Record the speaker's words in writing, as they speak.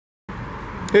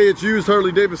Hey, it's used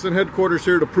Harley Davidson headquarters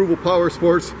here at Approval Power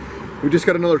Sports. We just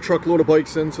got another truckload of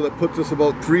bikes in, so that puts us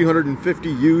about 350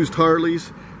 used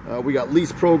Harleys. We got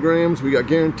lease programs, we got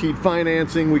guaranteed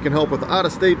financing, we can help with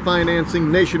out-of-state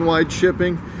financing, nationwide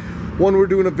shipping. One we're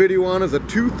doing a video on is a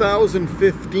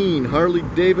 2015 Harley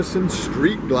Davidson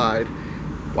Street Glide.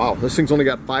 Wow, this thing's only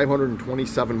got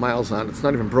 527 miles on it. It's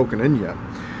not even broken in yet.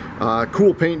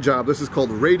 Cool paint job. This is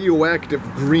called Radioactive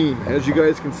Green. As you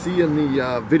guys can see in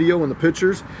the video and the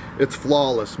pictures, it's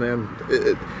flawless, man.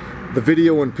 The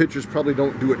video and pictures probably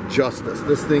don't do it justice.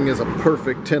 This thing is a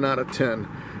perfect 10 out of 10.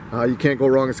 You can't go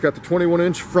wrong. It's got the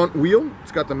 21-inch front wheel.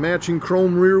 It's got the matching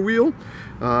chrome rear wheel.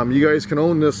 You guys can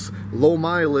own this low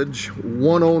mileage,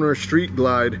 one owner Street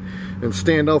Glide and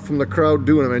stand out from the crowd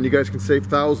doing it, man. You guys can save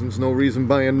thousands, no reason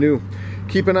buying new.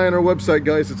 Keep an eye on our website,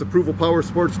 guys. It's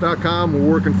ApprovalPowersports.com. We're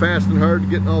working fast and hard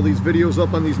getting all these videos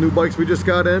up on these new bikes we just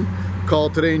got in. Call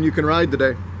today and you can ride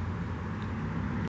today.